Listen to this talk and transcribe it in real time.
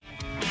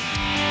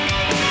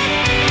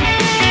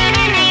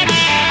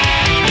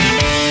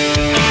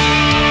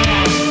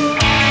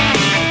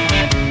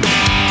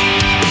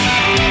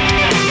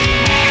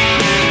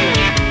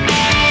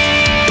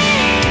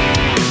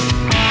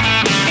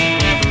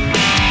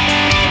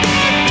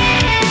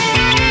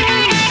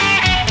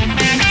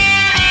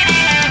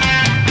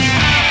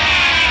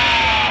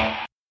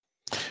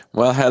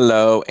Well,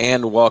 hello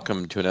and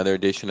welcome to another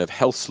edition of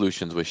Health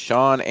Solutions with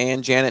Shawn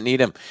and Janet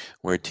Needham,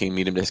 where Team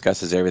Needham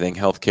discusses everything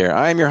healthcare.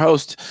 I'm your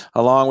host,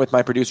 along with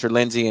my producer,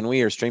 Lindsay, and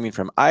we are streaming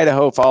from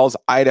Idaho Falls,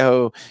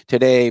 Idaho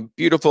today.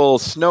 Beautiful,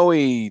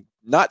 snowy,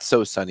 not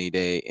so sunny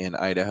day in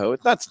Idaho.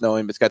 It's not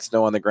snowing, but it's got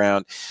snow on the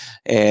ground.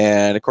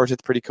 And of course,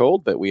 it's pretty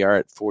cold, but we are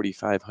at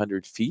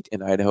 4,500 feet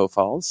in Idaho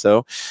Falls.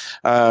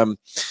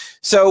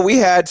 So we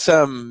had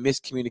some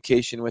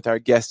miscommunication with our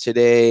guest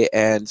today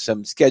and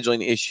some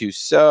scheduling issues.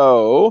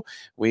 So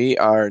we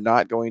are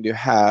not going to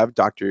have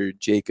Dr.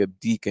 Jacob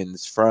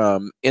Deakins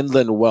from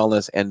Inland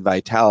Wellness and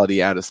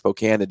Vitality out of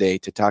Spokane today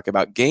to talk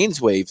about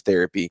GainsWave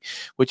therapy,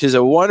 which is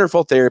a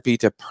wonderful therapy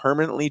to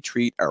permanently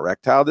treat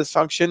erectile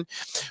dysfunction.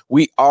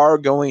 We are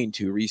going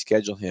to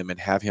reschedule him and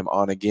have him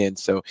on again.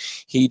 So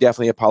he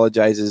definitely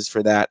apologizes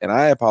for that. And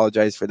I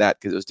apologize for that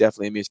because it was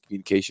definitely a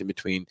miscommunication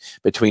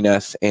between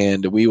us.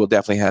 And we will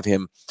definitely have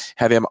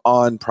him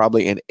on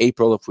probably in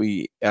April if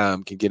we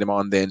can get him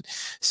on then.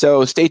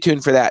 So stay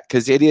tuned for that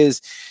because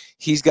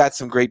he's got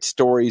some great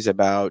stories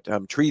about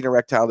treating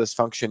erectile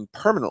dysfunction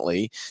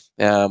permanently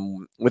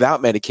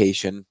without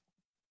medication.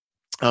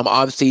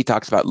 Obviously, he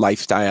talks about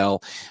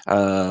lifestyle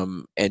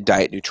and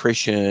diet,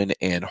 nutrition,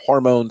 and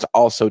hormones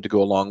also to go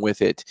along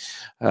with it.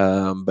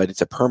 But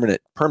it's a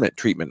permanent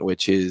treatment,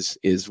 which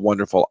is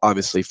wonderful,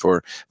 obviously,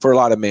 for a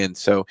lot of men.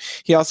 So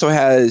he also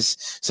has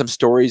some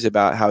stories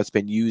about how it's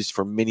been used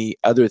for many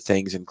other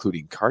things,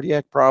 including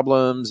cardiac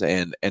problems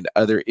and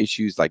other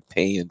issues like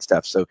pain and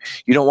stuff. So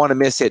you don't want to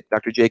miss it.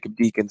 Dr. Jacob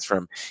Deakins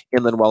from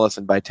Inland Wellness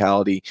and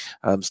Vitality.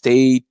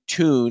 Stay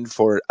tuned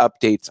for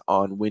updates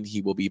on when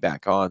he will be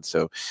back on.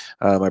 So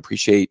I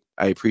appreciate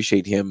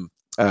him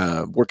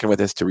working with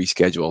us to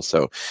reschedule.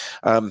 So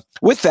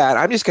with that,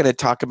 I'm just going to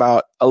talk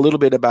about a little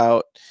bit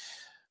about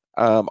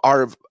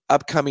our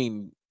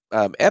upcoming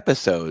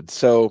episodes.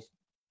 So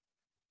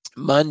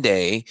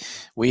Monday,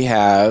 we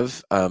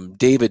have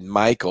David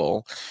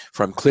Michael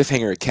from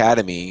Cliffhanger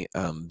Academy,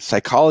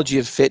 Psychology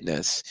of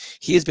Fitness.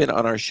 He has been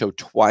on our show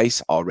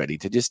twice already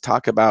to just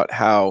talk about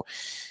how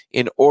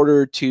in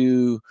order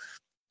to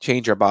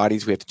change our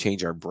bodies, we have to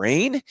change our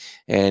brain.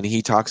 And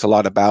he talks a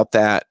lot about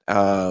that.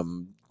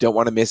 Don't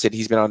want to miss it.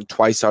 He's been on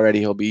twice already.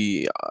 He'll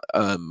be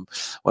one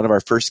of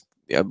our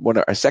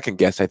second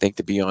guests, I think,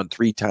 to be on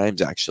 3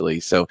 times, actually.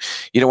 So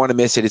you don't want to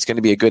miss it. It's going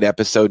to be a good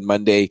episode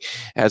Monday,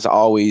 as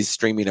always,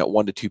 streaming at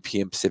 1 to 2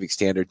 p.m. Pacific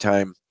Standard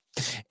Time.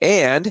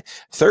 And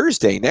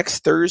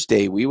next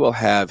Thursday, we will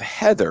have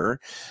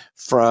Heather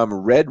from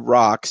Red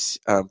Rocks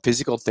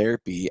Physical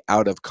Therapy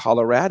out of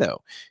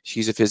Colorado.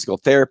 She's a physical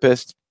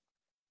therapist.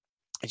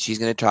 And she's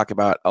going to talk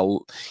about,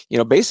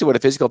 basically what a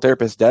physical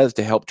therapist does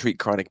to help treat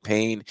chronic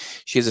pain.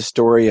 She has a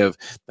story of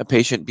a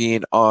patient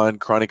being on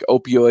chronic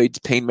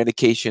opioids, pain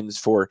medications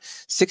for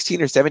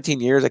 16 or 17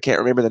 years. I can't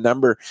remember the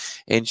number.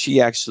 And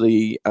she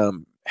actually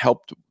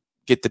helped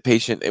get the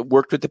patient, it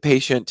worked with the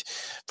patient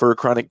for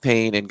chronic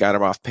pain and got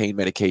him off pain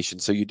medication.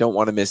 So you don't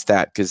want to miss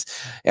that because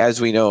as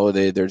we know,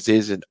 there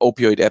is an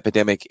opioid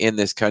epidemic in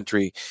this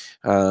country.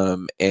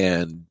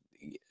 And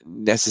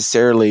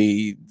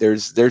necessarily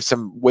there's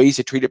some ways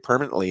to treat it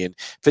permanently, and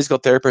physical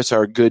therapists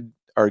are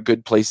a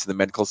good place in the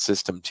medical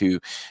system to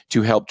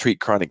help treat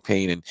chronic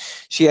pain. And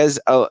she has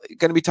going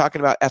to be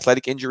talking about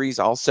athletic injuries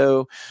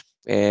also,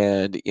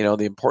 and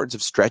the importance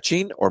of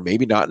stretching, or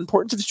maybe not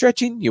importance of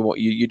stretching.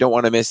 You don't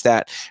want to miss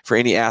that for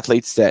any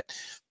athletes that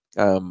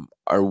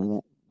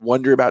are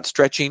wonder about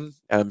stretching.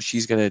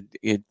 She's going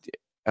to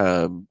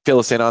fill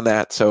us in on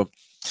that. So,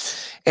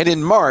 and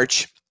in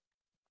March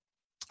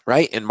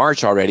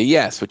already,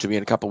 yes, which will be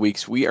in a couple of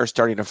weeks, we are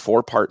starting a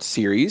 4-part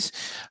series.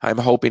 I'm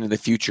hoping in the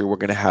future we're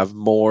going to have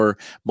more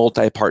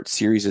multi-part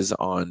series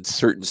on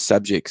certain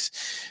subjects.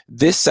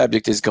 This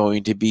subject is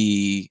going to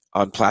be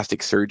on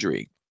plastic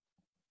surgery.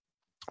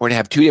 We're going to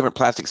have 2 different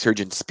plastic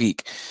surgeons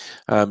speak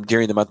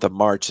during the month of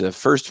March. The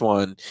first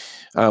one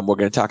we're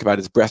going to talk about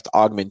is breast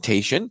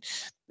augmentation,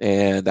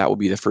 and that will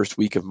be the first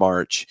week of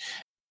March.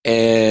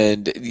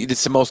 And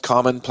it's the most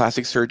common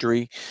plastic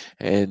surgery.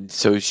 And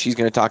so she's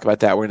going to talk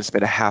about that. We're going to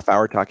spend a half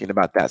hour talking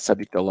about that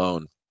subject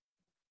alone.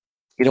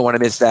 You don't want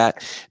to miss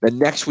that. The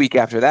next week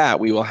after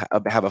that, we will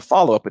have a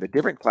follow-up with a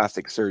different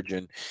plastic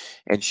surgeon,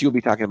 and she'll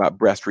be talking about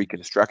breast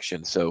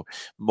reconstruction. So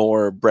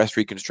more breast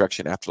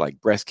reconstruction after like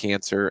breast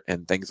cancer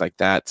and things like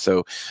that.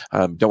 So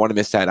don't want to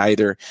miss that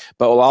either.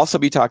 But we'll also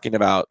be talking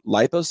about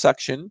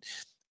liposuction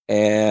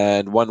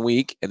and 1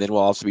 week, and then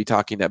we'll also be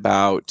talking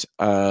about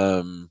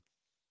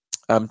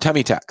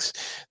tummy tucks.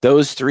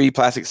 Those 3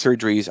 plastic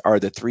surgeries are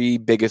the 3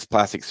 biggest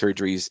plastic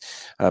surgeries: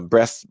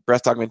 breast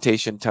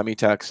augmentation, tummy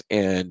tucks,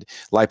 and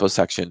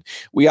liposuction.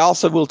 We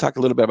also will talk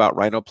a little bit about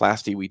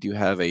rhinoplasty. We do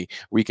have a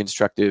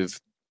reconstructive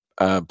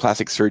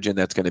plastic surgeon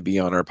that's going to be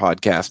on our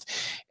podcast,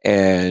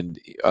 and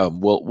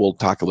we'll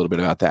talk a little bit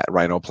about that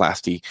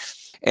rhinoplasty.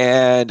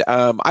 And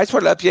I just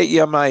wanted to update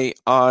you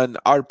on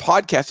our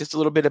podcast just a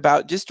little bit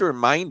about, just a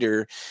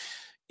reminder.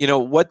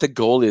 what the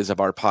goal is of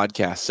our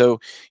podcast. So,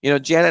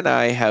 Jan and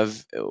I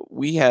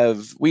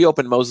we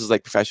opened Moses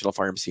Lake Professional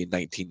Pharmacy in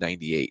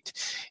 1998.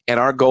 And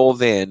our goal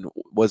then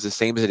was the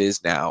same as it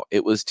is now.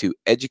 It was to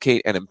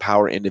educate and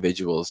empower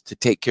individuals to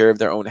take care of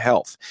their own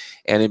health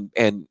and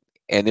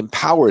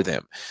empower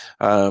them.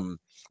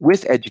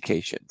 With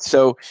education.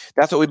 So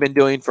that's what we've been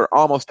doing for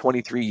almost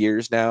 23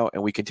 years now.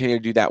 And we continue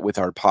to do that with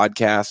our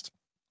podcast.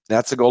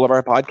 That's the goal of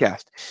our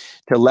podcast,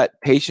 to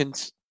let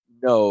patients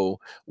know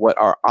what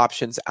are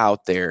options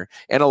out there.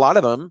 And a lot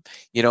of them,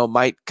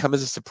 might come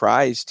as a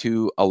surprise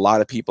to a lot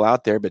of people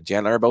out there, but Jan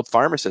and I are both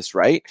pharmacists,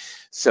 right?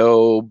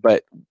 So,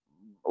 but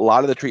a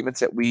lot of the treatments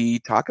that we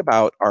talk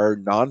about are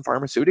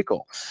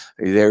non-pharmaceutical.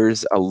 We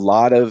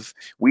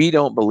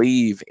don't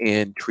believe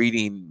in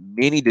treating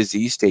many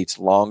disease states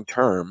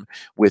long-term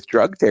with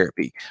drug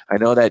therapy. I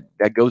know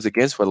that goes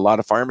against what a lot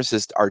of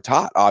pharmacists are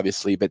taught,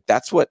 obviously, but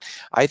that's what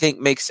I think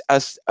makes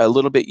us a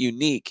little bit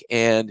unique.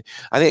 And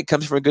I think it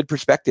comes from a good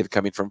perspective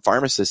coming from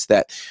pharmacists,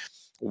 that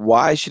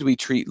why should we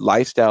treat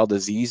lifestyle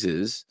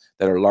diseases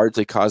that are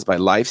largely caused by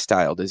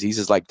lifestyle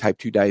diseases like type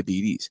 2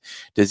 diabetes,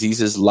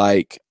 diseases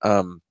like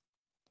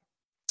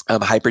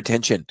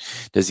hypertension,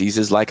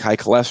 diseases like high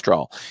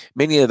cholesterol.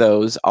 Many of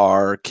those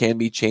can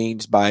be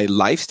changed by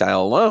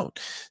lifestyle alone.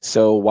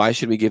 So why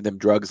should we give them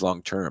drugs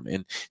long term?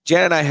 And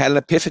Jan and I had an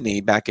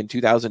epiphany back in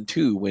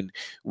 2002 when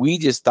we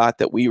just thought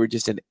that we were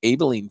just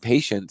enabling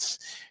patients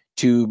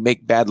to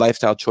make bad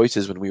lifestyle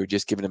choices when we were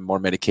just giving them more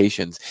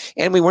medications.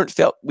 And we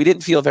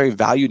didn't feel very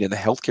valued in the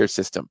healthcare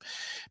system,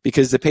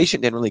 because the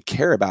patient didn't really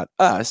care about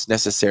us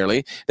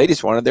necessarily. They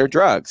just wanted their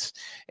drugs,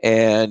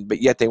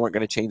 but yet they weren't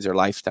going to change their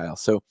lifestyle.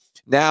 So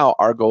now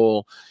our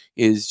goal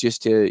is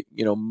just to,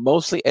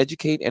 mostly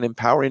educate and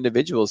empower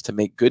individuals to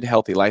make good,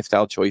 healthy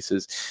lifestyle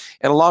choices.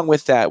 And along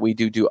with that, we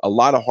do a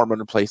lot of hormone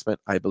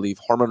replacement. I believe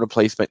hormone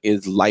replacement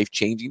is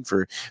life-changing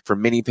for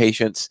many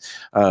patients.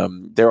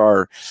 There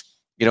are,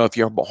 if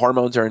your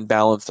hormones are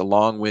imbalanced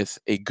along with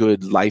a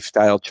good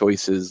lifestyle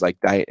choices like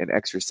diet and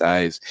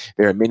exercise,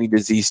 there are many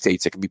disease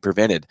states that can be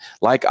prevented,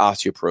 like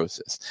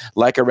osteoporosis,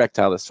 like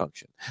erectile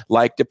dysfunction,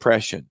 like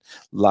depression,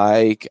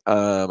 like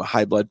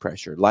high blood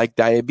pressure, like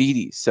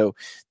diabetes. So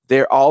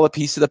they're all a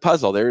piece of the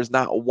puzzle. There is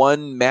not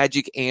one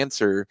magic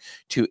answer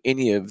to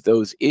any of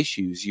those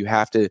issues.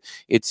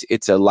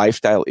 It's a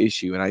lifestyle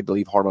issue. And I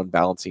believe hormone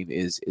balancing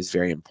is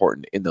very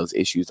important in those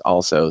issues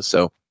also.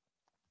 So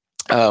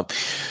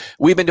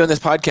we've been doing this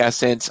podcast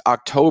since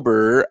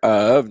October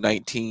of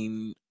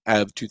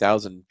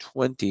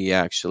 2020,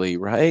 actually,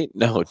 right?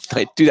 No,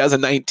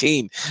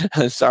 2019.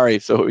 Sorry.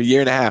 So a year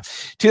and a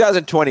half.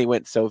 2020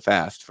 went so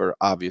fast for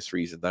obvious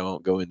reasons. I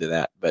won't go into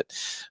that. But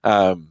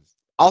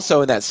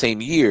also in that same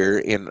year,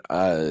 in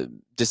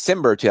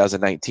December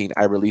 2019,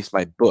 I released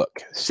my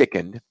book,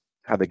 Sickened: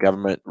 How the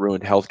Government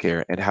Ruined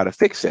Healthcare and How to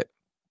Fix It.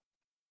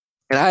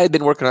 And I had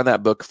been working on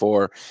that book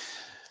for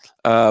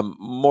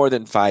more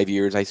than 5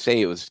 years. I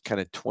say it was kind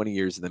of 20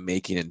 years in the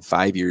making and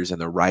 5 years in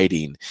the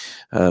writing,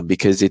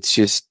 because it's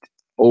just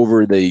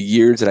over the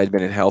years that I'd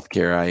been in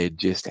healthcare, I had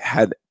just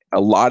had a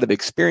lot of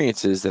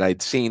experiences that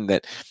I'd seen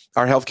that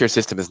our healthcare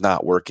system is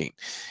not working.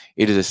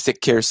 It is a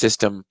sick care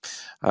system,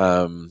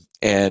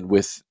 and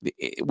with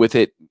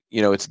it,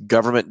 it's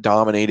government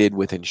dominated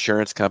with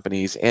insurance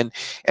companies, and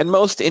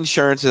most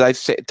insurance, as I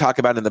talk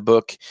about in the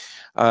book,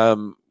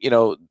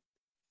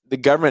 the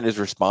government is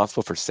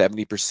responsible for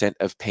 70%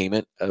 of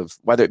payment of,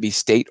 whether it be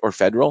state or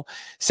federal,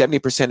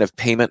 70% of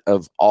payment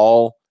of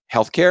all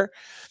healthcare.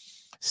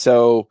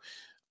 So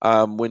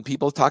when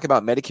people talk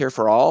about Medicare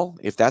for all,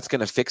 if that's going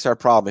to fix our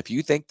problem, if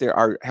you think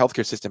our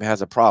healthcare system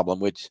has a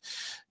problem, which,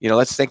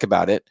 let's think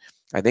about it.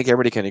 I think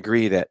everybody can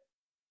agree that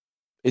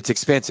it's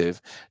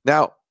expensive.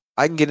 Now,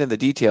 I can get into the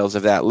details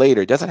of that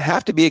later. It doesn't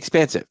have to be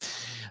expensive.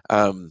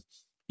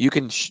 You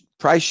can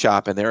price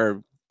shop, and there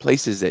are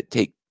places that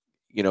take,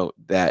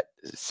 that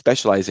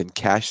specialize in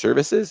cash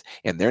services,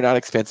 and they're not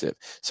expensive.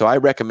 So I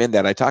recommend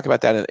that. I talk about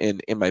that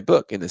in my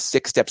book, in the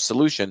 6-step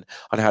solution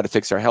on how to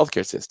fix our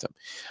healthcare system.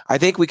 I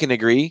think we can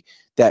agree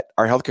that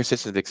our healthcare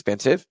system is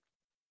expensive.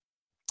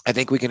 I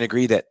think we can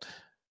agree that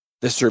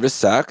the service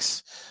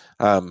sucks.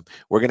 We're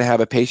going to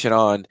have a patient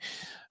on,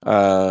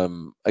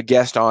 a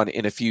guest on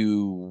in a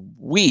few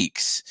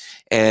weeks,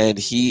 and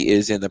he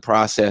is in the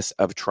process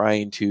of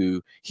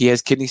he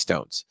has kidney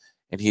stones,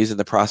 and he's in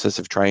the process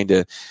of trying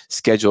to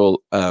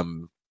schedule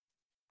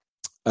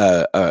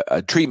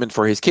a treatment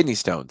for his kidney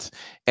stones,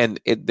 and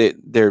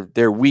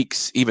they're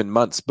weeks, even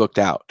months booked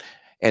out.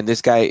 And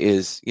this guy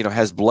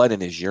has blood in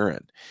his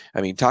urine.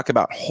 I mean, talk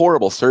about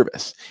horrible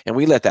service, and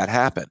we let that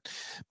happen.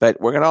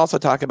 But we're going to also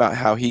talk about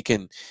how he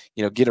can,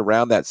 get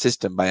around that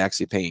system by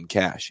actually paying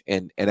cash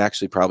and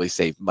actually probably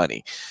save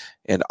money,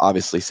 and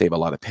obviously save a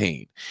lot of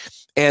pain.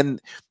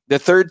 And the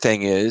third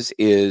thing is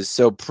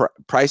so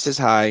price is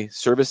high,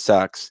 service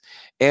sucks,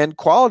 and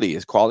quality.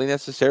 Is quality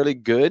necessarily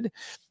good?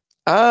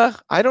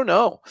 I don't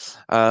know.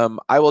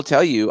 I will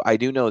tell you, I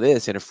do know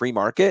this: in a free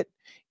market,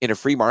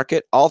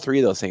 all three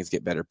of those things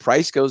get better.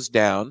 Price goes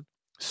down,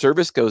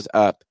 service goes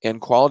up,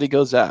 and quality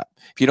goes up.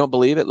 If you don't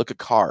believe it, look at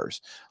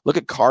cars. Look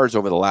at cars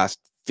over the last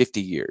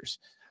 50 years.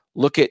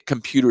 Look at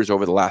computers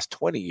over the last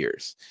 20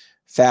 years.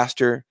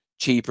 Faster,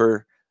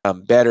 cheaper,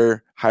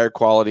 better, higher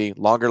quality,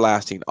 longer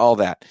lasting, all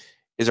that.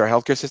 Is our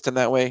healthcare system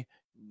that way?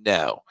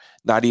 No,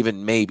 not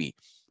even maybe.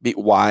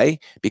 Why?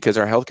 Because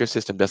our healthcare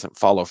system doesn't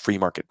follow free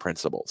market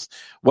principles.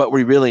 What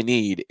we really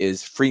need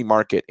is free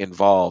market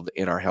involved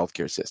in our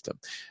healthcare system.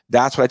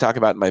 That's what I talk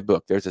about in my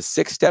book. There's a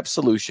 6-step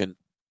solution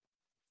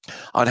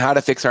on how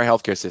to fix our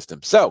healthcare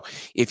system. So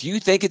if you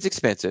think it's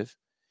expensive,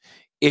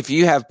 if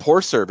you have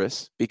poor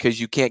service because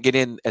you can't get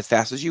in as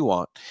fast as you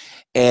want,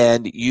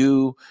 and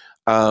you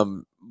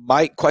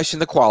might question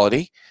the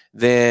quality,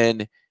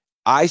 then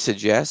I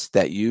suggest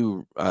that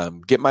you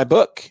get my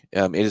book.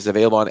 It is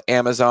available on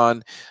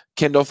Amazon,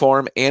 Kindle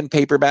form, and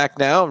paperback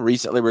now.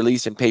 Recently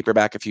released in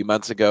paperback a few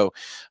months ago.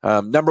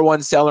 Number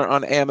one seller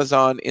on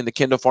Amazon in the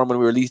Kindle form when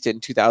we released it in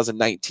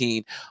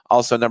 2019.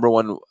 Also number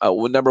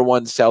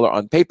one seller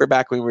on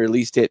paperback when we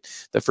released it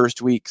the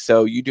first week.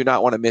 So you do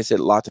not want to miss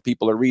it. Lots of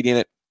people are reading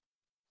it.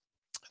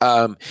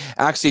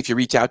 Actually, if you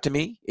reach out to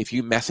me, if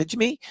you message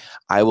me,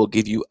 I will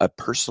give you a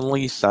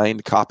personally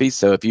signed copy.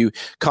 So if you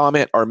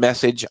comment or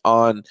message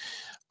on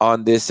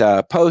this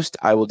post,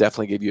 I will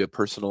definitely give you a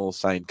personal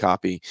signed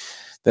copy.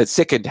 That's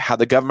sickened, how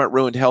the government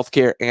ruined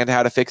healthcare and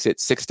how to fix it.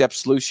 6-step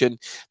solution.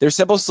 They're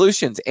simple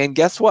solutions. And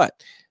guess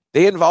what?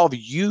 They involve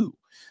you.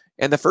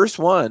 And the first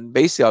one,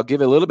 basically, I'll give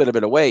a little bit of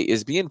it away,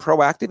 is being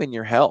proactive in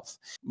your health.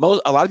 A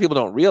lot of people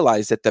don't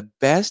realize that the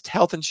best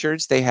health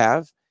insurance they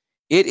have,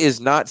 it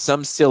is not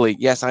some silly,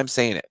 yes, I'm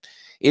saying it.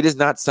 It is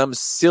not some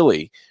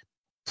silly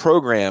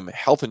program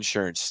health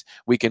insurance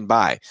we can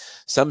buy,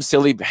 some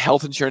silly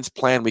health insurance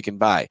plan we can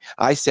buy.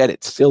 I said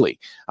it's silly.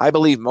 I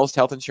believe most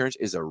health insurance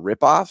is a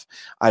ripoff.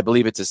 I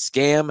believe it's a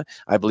scam.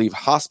 I believe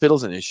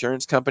hospitals and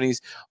insurance companies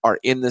are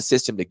in the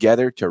system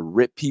together to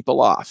rip people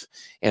off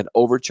and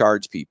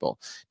overcharge people.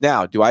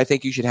 Now, do I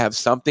think you should have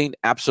something?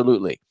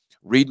 Absolutely.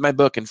 Read my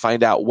book and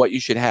find out what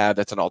you should have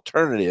that's an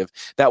alternative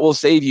that will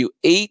save you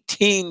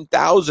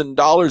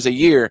 $18,000 a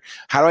year.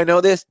 How do I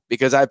know this?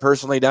 Because I've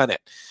personally done it.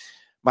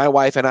 My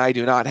wife and I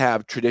do not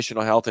have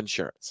traditional health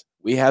insurance.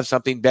 We have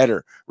something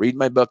better. Read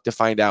my book to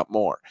find out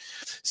more.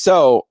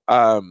 So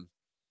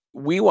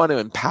we want to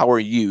empower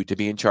you to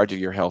be in charge of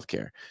your health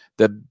care.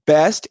 The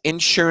best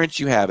insurance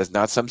you have is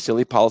not some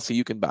silly policy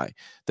you can buy.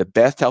 The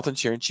best health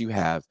insurance you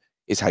have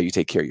is how you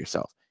take care of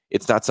yourself.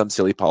 It's not some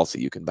silly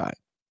policy you can buy.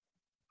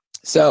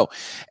 So,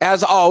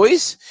 as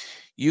always,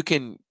 you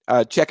can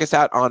check us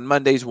out on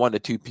Mondays, 1 to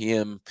 2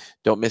 p.m.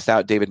 Don't miss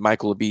out. David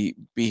Michael will be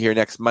here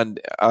next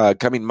Monday,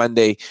 coming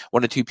Monday,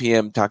 1 to 2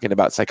 p.m., talking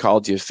about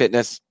psychology of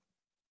fitness.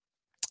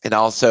 And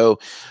also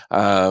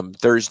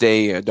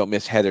Thursday, don't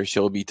miss Heather.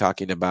 She'll be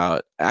talking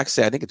about,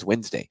 actually, I think it's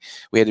Wednesday.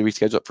 We had to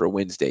reschedule it for a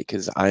Wednesday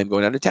because I'm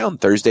going out of town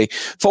Thursday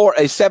for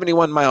a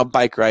 71-mile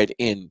bike ride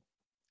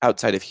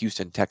outside of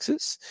Houston,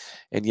 Texas.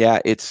 And yeah,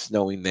 it's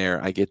snowing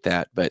there. I get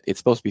that, but it's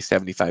supposed to be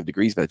 75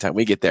 degrees by the time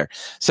we get there.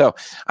 So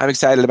I'm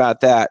excited about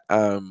that.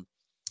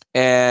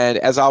 And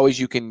as always,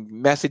 you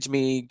can message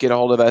me, get a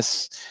hold of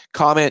us,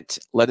 comment,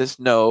 let us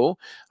know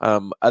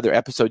other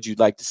episodes you'd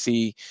like to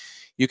see.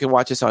 You can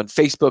watch us on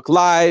Facebook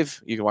Live.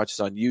 You can watch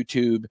us on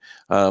YouTube.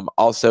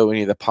 Also,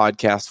 any of the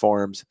podcast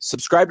forums.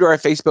 Subscribe to our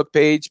Facebook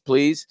page,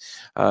 please.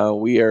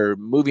 We are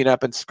moving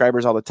up in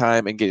subscribers all the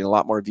time and getting a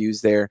lot more views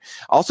there.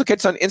 Also, catch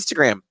us on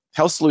Instagram.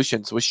 Health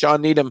Solutions with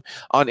Shawn Needham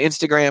on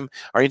Instagram.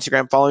 Our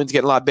Instagram following is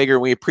getting a lot bigger.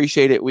 We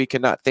appreciate it. We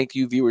cannot thank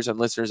you, viewers and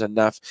listeners,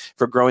 enough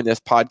for growing this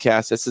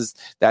podcast.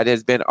 That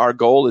has been our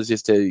goal, is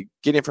just to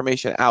get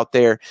information out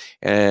there,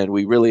 and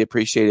we really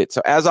appreciate it.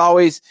 So as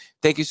always,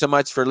 thank you so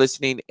much for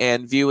listening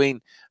and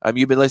viewing.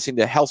 You've been listening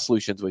to Health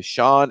Solutions with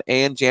Shawn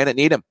and Janet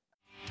Needham.